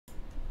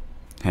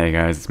Hey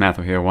guys, it's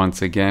Matthew here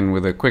once again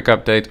with a quick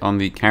update on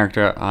the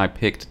character I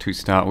picked to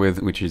start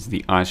with, which is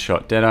the Ice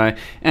Shot Deadeye,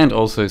 and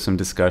also some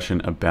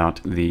discussion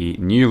about the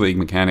new league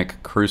mechanic,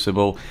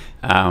 Crucible,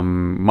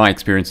 my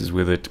experiences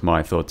with it,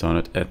 my thoughts on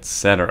it,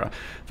 etc.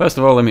 First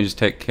of all, let me just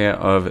take care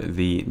of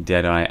the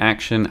Deadeye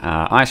action.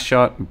 Ice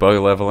Shot,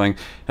 bow leveling,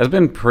 has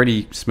been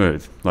pretty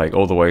smooth, like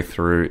all the way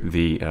through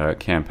the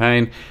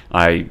campaign.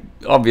 I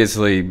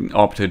obviously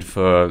opted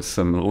for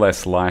some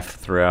less life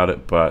throughout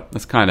it, but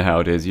that's kind of how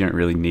it is. You don't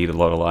really need a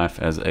lot of life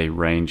as a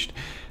ranged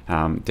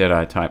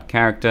Deadeye type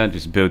character.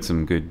 Just build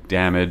some good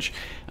damage.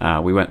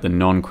 We went the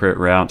non-crit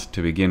route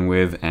to begin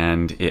with,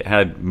 and it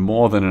had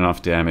more than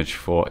enough damage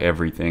for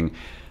everything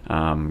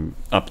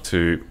up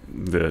to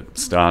the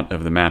start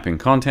of the mapping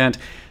content.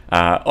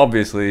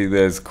 Obviously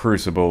there's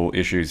Crucible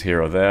issues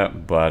here or there,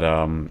 but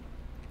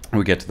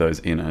we'll get to those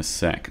in a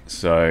sec.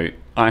 So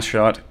Ice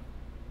Shot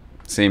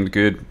seemed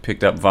good,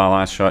 picked up Vile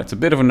Ice Shot. It's a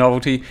bit of a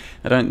novelty.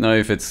 I don't know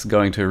if it's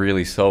going to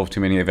really solve too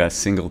many of our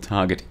single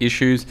target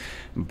issues,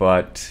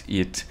 but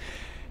it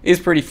is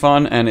pretty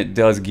fun and it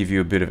does give you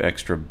a bit of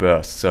extra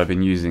burst. So I've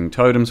been using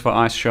totems for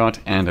Ice Shot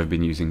and I've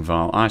been using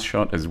Vile Ice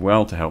Shot as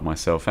well to help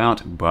myself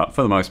out, but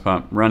for the most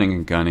part running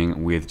and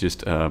gunning with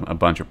just a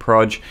bunch of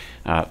proj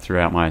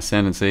throughout my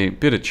ascendancy,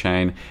 bit of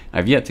chain.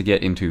 I've yet to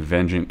get into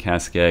Vengeant,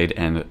 Cascade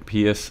and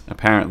Pierce.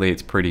 Apparently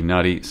it's pretty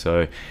nutty,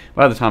 so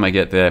by the time I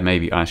get there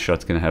maybe Ice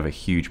Shot's going to have a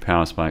huge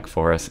power spike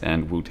for us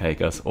and will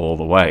take us all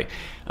the way.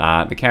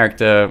 The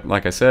character,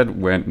 like I said,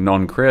 went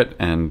non-crit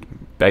and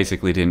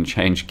basically didn't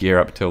change gear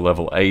up till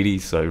level 80,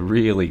 so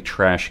really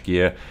trash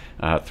gear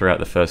throughout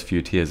the first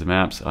few tiers of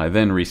maps. I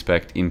then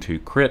respect into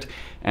crit,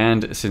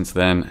 and since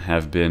then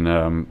have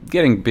been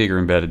getting bigger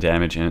and better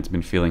damage, and it's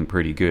been feeling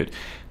pretty good.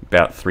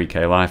 About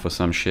 3k life or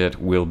some shit.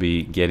 We'll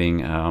be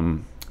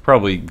getting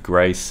probably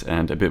grace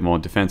and a bit more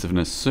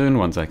defensiveness soon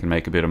once I can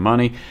make a bit of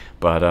money,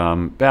 but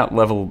about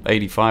level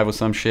 85 or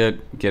some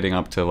shit, getting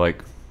up to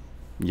like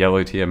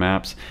yellow tier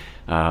maps.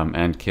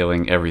 And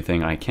killing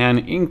everything I can,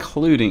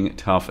 including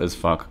tough as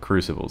fuck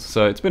Crucibles.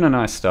 So it's been a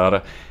nice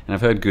starter, and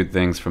I've heard good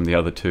things from the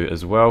other two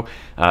as well.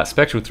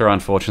 Spectral Throw,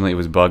 unfortunately, it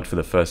was bugged for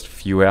the first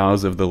few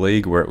hours of the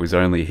league, where it was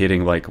only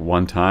hitting like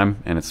one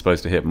time, and it's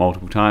supposed to hit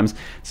multiple times.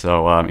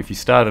 So if you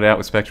started out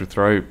with Spectral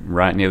Throw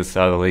right near the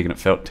start of the league and it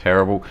felt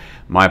terrible,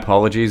 my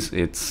apologies.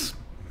 It's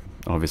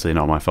obviously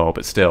not my fault,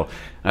 but still,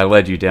 I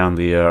led you down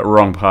the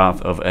wrong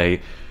path of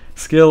a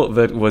skill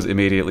that was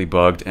immediately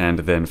bugged and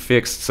then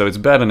fixed, so it's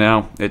better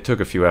now. It took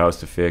a few hours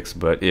to fix,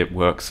 but it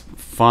works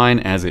fine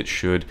as it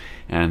should,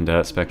 and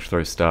Spectral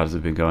Throw starters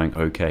have been going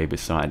okay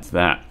besides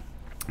that.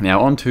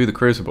 Now on to the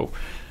Crucible.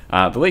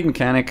 The league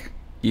mechanic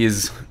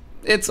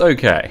it's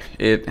okay.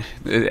 It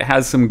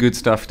has some good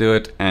stuff to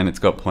it, and it's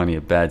got plenty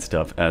of bad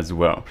stuff as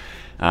well.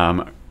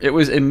 It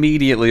was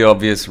immediately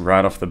obvious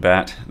right off the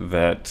bat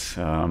that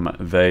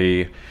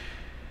they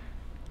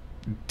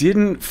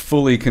didn't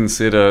fully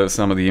consider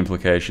some of the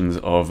implications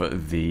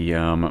of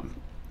the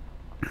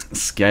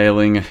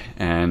scaling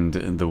and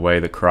the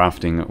way the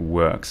crafting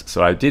works.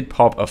 So I did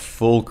pop a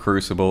full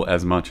Crucible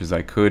as much as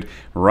I could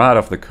right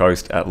off the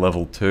coast at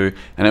level 2,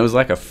 and it was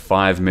like a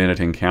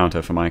 5-minute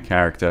encounter for my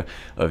character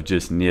of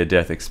just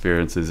near-death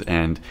experiences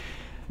and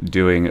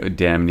doing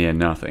damn near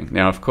nothing.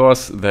 Now of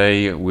course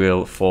they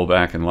will fall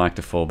back and like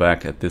to fall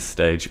back at this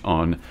stage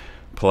on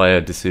player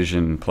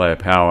decision, player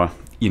power,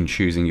 in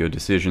choosing your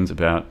decisions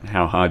about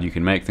how hard you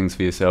can make things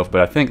for yourself, but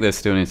I think there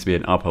still needs to be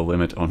an upper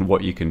limit on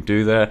what you can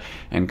do there,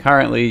 and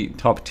currently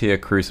top tier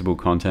Crucible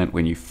content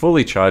when you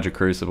fully charge a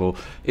Crucible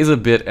is a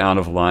bit out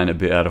of line, a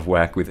bit out of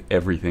whack with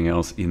everything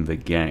else in the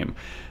game.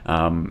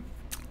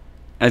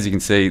 As you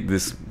can see,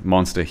 this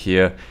monster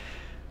here,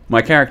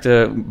 my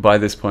character by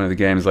this point of the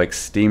game is like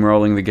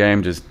steamrolling the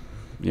game, just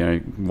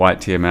white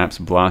tier maps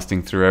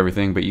blasting through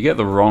everything, but you get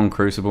the wrong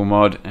Crucible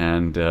mod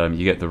and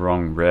you get the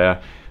wrong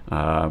rare,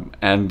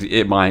 and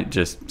it might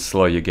just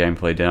slow your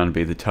gameplay down and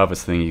be the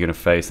toughest thing you're going to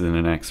face in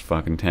the next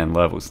fucking 10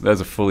 levels. There's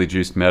a fully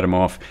juiced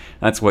metamorph.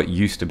 That's what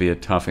used to be a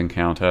tough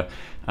encounter,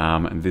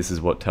 and this is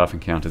what tough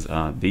encounters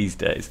are these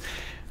days.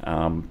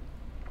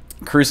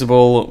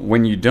 Crucible,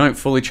 when you don't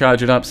fully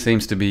charge it up,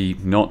 seems to be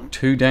not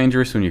too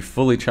dangerous. When you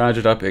fully charge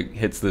it up, it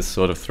hits this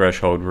sort of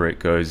threshold where it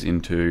goes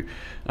into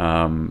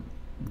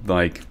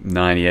like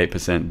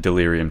 98%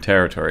 delirium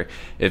territory.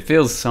 It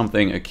feels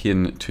something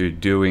akin to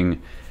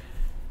doing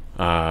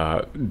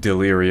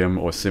delirium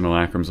or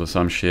simulacrums or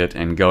some shit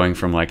and going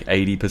from like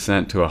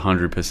 80% to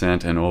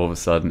 100%, and all of a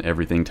sudden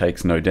everything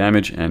takes no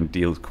damage and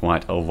deals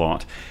quite a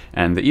lot.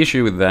 And the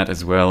issue with that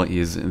as well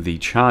is the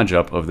charge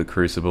up of the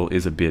Crucible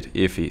is a bit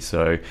iffy.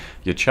 So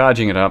you're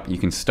charging it up, you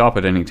can stop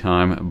at any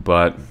time,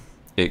 but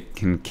it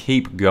can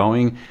keep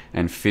going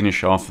and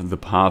finish off the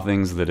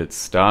pathings that it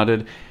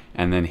started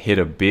and then hit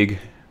a big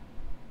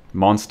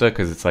monster,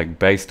 because it's like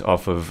based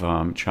off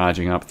of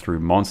charging up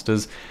through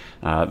monsters.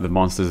 The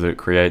monsters that it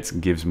creates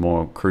gives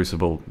more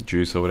Crucible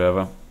juice or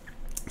whatever.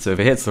 So if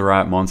it hits the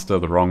right monster,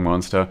 the wrong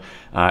monster,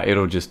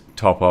 it'll just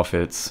top off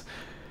its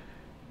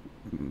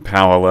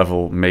power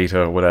level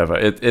meter, whatever.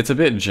 It's a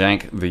bit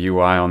jank, the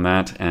UI on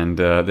that, and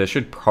there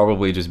should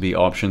probably just be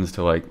options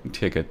to like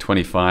tick a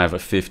 25, a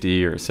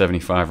 50, or a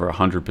 75 or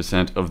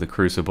 100% of the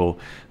Crucible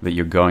that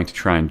you're going to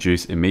try and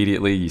juice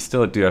immediately. You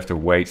still do have to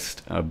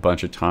waste a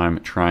bunch of time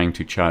trying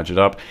to charge it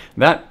up.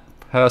 That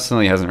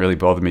personally hasn't really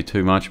bothered me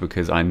too much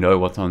because I know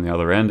what's on the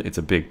other end. It's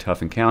a big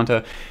tough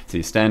encounter, so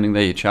you're standing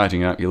there, you're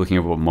charging up, you're looking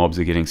at what mobs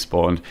are getting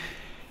spawned.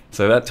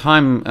 So that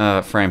time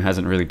frame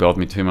hasn't really bothered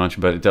me too much,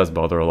 but it does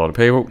bother a lot of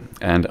people.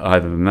 And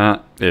other than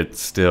that, it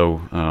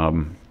still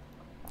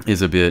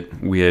is a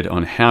bit weird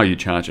on how you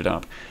charge it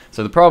up.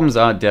 So the problems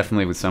are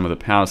definitely with some of the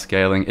power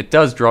scaling. It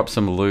does drop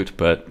some loot,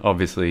 but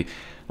obviously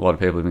a lot of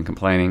people have been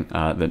complaining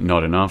that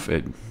not enough.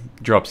 It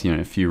drops, you know,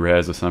 a few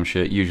rares or some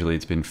shit. Usually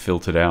it's been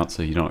filtered out,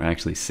 so you're not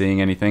actually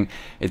seeing anything.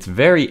 It's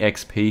very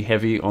XP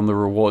heavy on the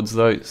rewards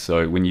though,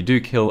 so when you do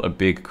kill a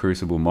big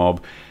Crucible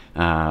mob,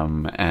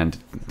 and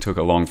took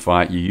a long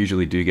fight, you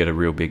usually do get a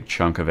real big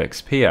chunk of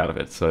XP out of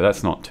it, so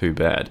that's not too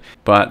bad.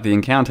 But the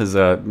encounters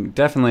are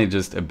definitely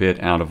just a bit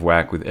out of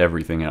whack with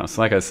everything else.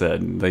 Like I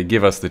said, they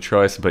give us the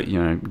choice, but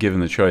you know,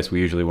 given the choice,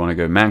 we usually want to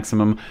go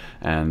maximum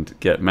and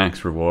get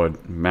max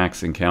reward,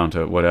 max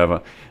encounter,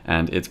 whatever,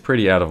 and it's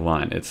pretty out of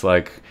line. It's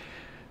like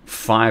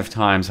 5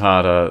 times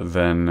harder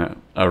than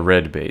a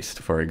red beast,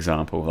 for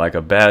example. Like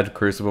a bad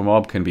Crucible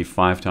mob can be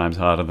 5 times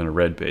harder than a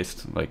red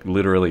beast, like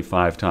literally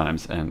 5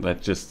 times, and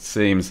that just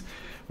seems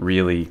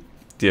really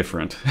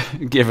different.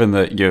 Given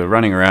that you're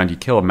running around, you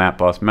kill a map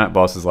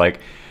boss is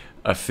like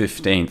a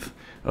 15th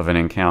of an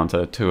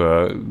encounter to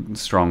a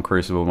strong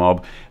Crucible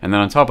mob, and then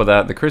on top of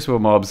that, the Crucible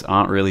mobs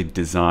aren't really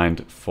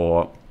designed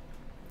for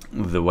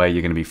the way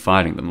you're going to be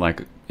fighting them.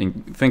 Like,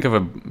 think of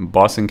a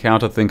boss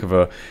encounter, think of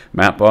a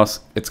map boss.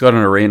 It's got an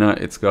arena,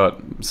 it's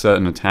got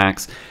certain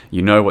attacks,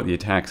 you know what the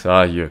attacks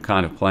are, you're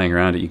kind of playing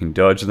around it, you can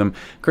dodge them.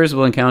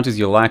 Crucible encounters,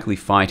 you're likely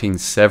fighting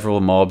several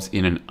mobs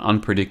in an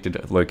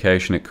unpredicted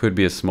location. It could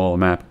be a smaller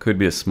map, it could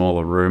be a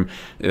smaller room.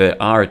 There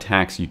are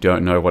attacks you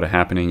don't know what are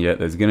happening yet,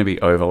 there's going to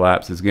be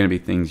overlaps, there's going to be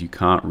things you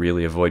can't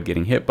really avoid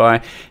getting hit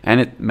by,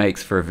 and it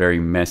makes for a very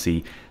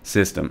messy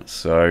system.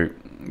 So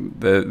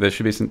there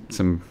should be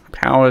some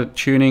power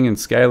tuning and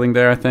scaling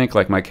there, I think.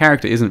 Like, my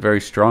character isn't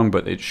very strong,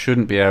 but it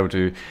shouldn't be able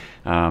to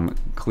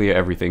clear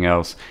everything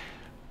else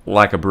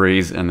like a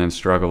breeze and then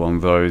struggle on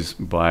those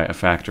by a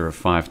factor of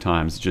 5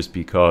 times just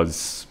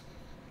because,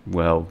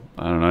 well,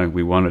 I don't know,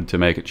 we wanted to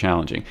make it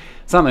challenging.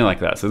 Something like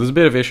that. So there's a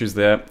bit of issues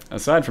there.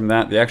 Aside from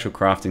that, the actual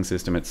crafting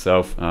system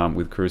itself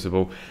with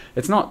Crucible,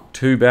 it's not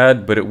too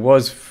bad, but it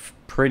was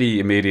pretty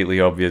immediately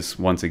obvious,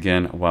 once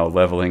again, while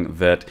leveling,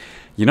 that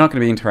you're not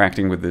going to be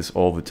interacting with this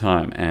all the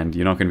time, and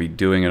you're not going to be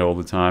doing it all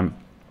the time,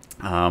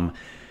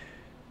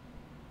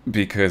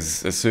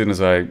 because as soon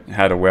as I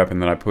had a weapon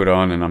that I put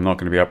on, and I'm not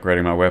going to be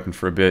upgrading my weapon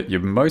for a bit, you're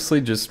mostly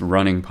just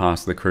running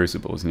past the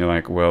Crucibles, and you're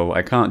like, well,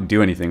 I can't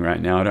do anything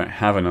right now, I don't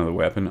have another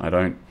weapon,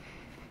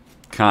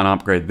 can't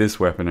upgrade this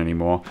weapon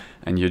anymore,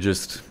 and you're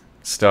just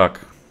stuck,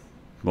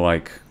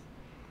 like,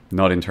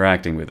 not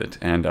interacting with it.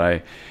 And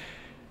I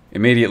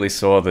immediately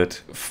saw that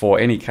for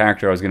any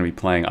character I was going to be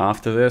playing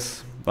after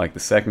this, like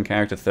the second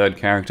character, third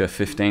character,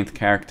 15th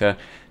character,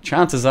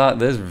 chances are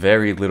there's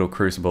very little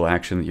Crucible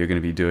action that you're going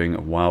to be doing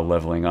while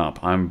leveling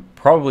up. I'm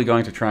probably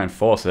going to try and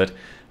force it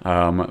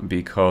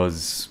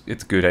because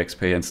it's good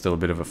XP and still a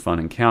bit of a fun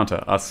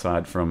encounter,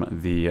 aside from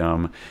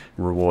the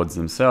rewards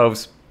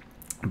themselves.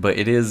 But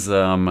it is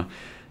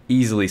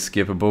easily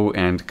skippable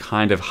and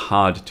kind of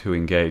hard to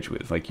engage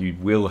with. Like, you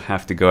will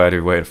have to go out of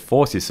your way to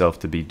force yourself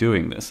to be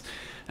doing this.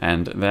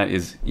 And that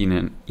is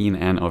in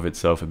and of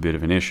itself a bit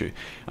of an issue.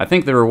 I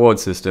think the reward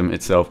system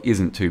itself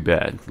isn't too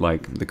bad.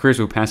 Like, the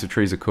Crucible passive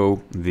trees are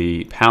cool,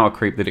 the power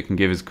creep that it can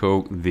give is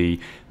cool, the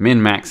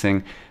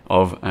min-maxing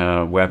of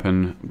a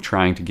weapon,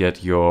 trying to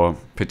get your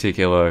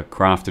particular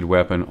crafted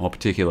weapon or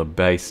particular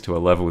base to a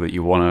level that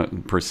you want to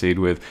proceed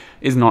with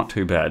is not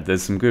too bad.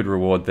 There's some good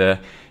reward there,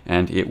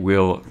 and it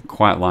will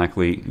quite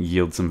likely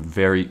yield some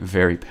very,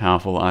 very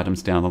powerful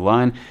items down the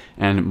line,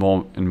 and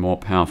more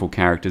powerful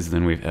characters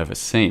than we've ever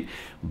seen.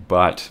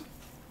 But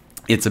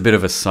it's a bit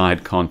of a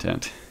side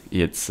content.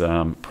 It's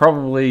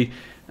probably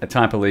a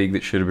type of league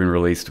that should have been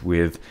released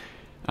with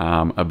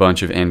a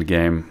bunch of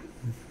endgame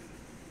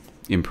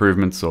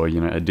improvements, or, you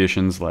know,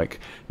 additions,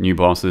 like new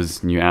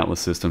bosses, new atlas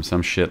system,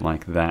 some shit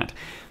like that.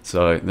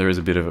 So there is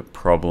a bit of a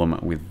problem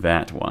with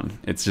that one.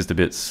 It's just a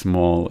bit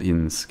small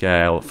in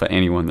scale for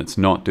anyone that's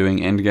not doing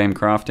endgame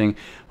crafting,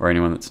 or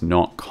anyone that's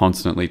not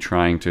constantly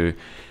trying to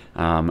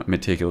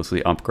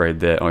meticulously upgrade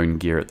their own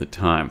gear at the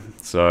time.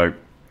 So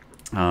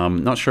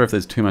not sure if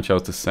there's too much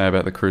else to say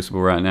about the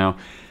Crucible right now.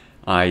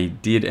 I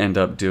did end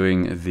up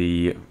doing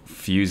the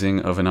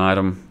fusing of an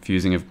item,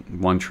 fusing of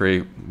one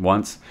tree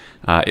once.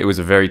 It was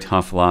a very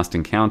tough last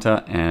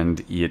encounter,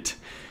 and it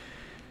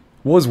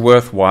was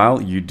worthwhile.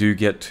 You do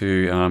get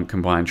to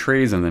combine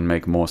trees and then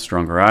make more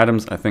stronger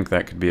items. I think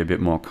that could be a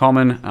bit more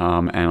common.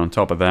 And on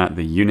top of that,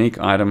 the unique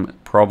item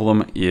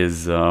problem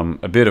is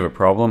a bit of a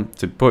problem.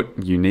 To put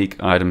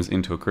unique items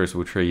into a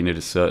Crucible tree, you need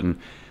a certain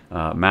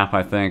map,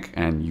 I think,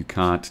 and you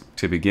can't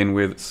to begin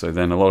with. So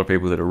then a lot of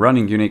people that are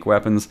running unique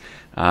weapons,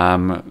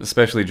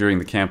 especially during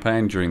the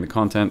campaign, during the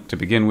content to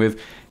begin with,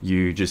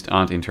 you just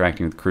aren't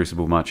interacting with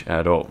Crucible much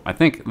at all. I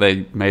think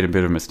they made a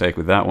bit of a mistake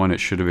with that one. It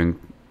should have been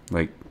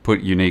like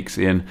put uniques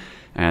in,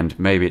 and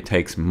maybe it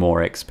takes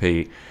more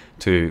XP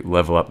to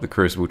level up the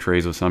Crucible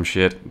trees or some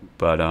shit,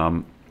 but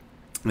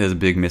there's a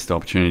big missed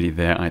opportunity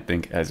there, I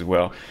think, as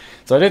well.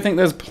 So I don't think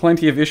there's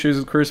plenty of issues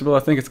with Crucible. I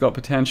think it's got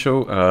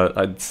potential.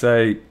 I'd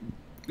say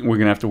we're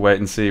going to have to wait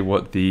and see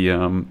what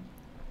the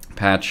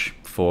patch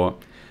for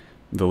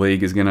the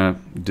League is going to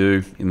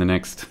do in the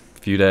next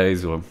few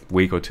days or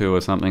week or two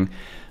or something,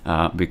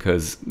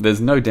 because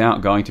there's no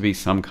doubt going to be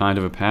some kind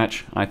of a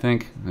patch, I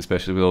think,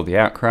 especially with all the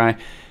outcry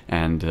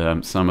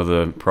and some of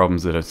the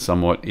problems that are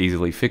somewhat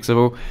easily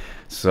fixable.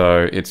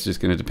 So it's just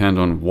going to depend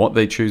on what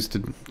they choose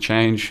to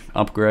change,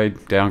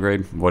 upgrade,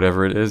 downgrade,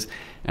 whatever it is,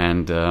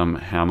 and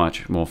how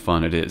much more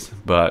fun it is.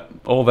 But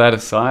all that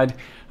aside,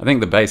 I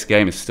think the base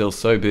game is still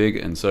so big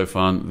and so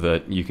fun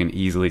that you can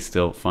easily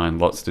still find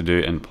lots to do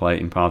and play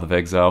in Path of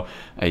Exile.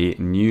 A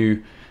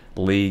new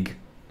League,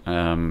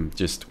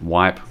 just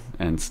wipe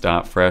and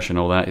start fresh and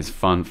all that is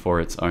fun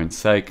for its own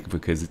sake,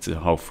 because it's a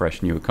whole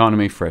fresh new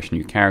economy, fresh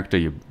new character,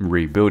 you're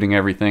rebuilding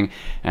everything,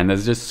 and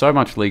there's just so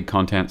much League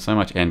content, so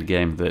much end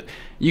game, that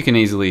you can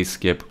easily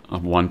skip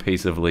one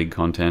piece of League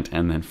content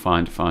and then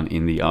find fun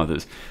in the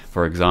others.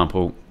 For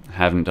example,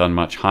 haven't done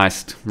much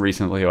Heist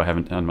recently, or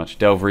haven't done much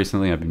Delve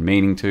recently. I've been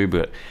meaning to,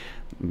 but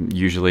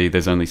usually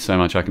there's only so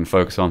much I can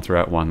focus on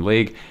throughout one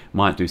League.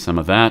 Might do some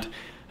of that,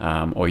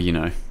 or you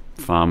know,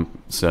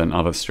 farm certain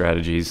other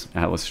strategies,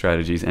 Atlas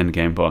strategies, end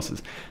game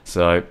bosses.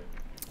 So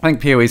I think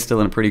PoE is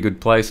still in a pretty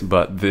good place,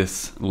 but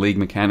this League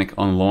mechanic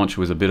on launch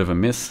was a bit of a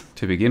miss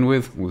to begin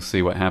with. We'll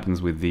see what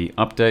happens with the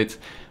updates,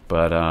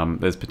 but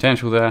there's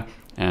potential there,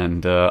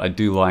 and I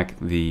do like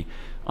the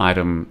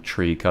item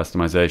tree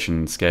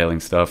customization scaling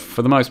stuff.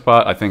 For the most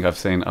part, I think I've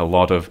seen a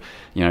lot of,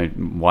 you know,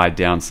 wide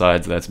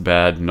downsides, that's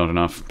bad, not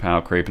enough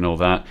power creep and all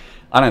that.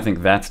 I don't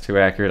think that's too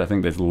accurate. I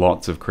think there's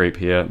lots of creep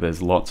here.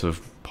 There's lots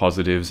of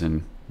positives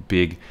and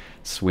big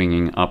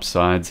swinging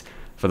upsides.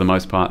 For the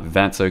most part,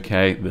 that's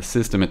okay. The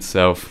system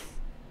itself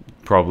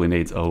probably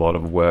needs a lot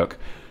of work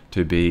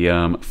to be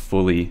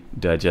fully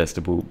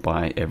digestible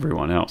by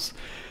everyone else.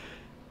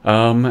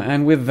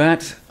 And with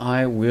that,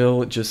 I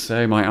will just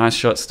say my Ice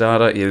Shot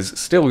starter is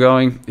still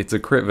going. It's a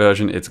crit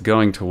version. It's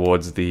going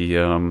towards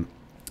the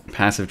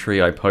passive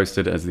tree I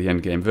posted as the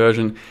endgame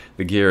version.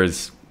 The gear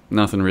is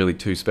nothing really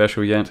too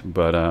special yet,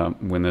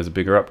 but when there's a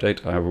bigger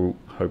update, I will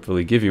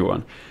hopefully give you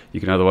one. You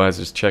can otherwise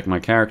just check my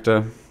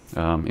character,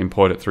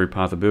 import it through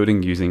Path of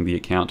Building using the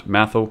account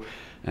Mathel,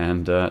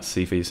 and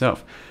see for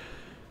yourself.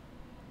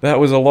 That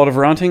was a lot of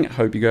ranting.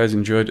 Hope you guys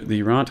enjoyed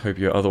the rant. Hope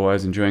you're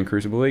otherwise enjoying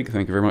Crucible League.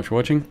 Thank you very much for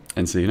watching,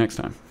 and see you next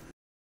time.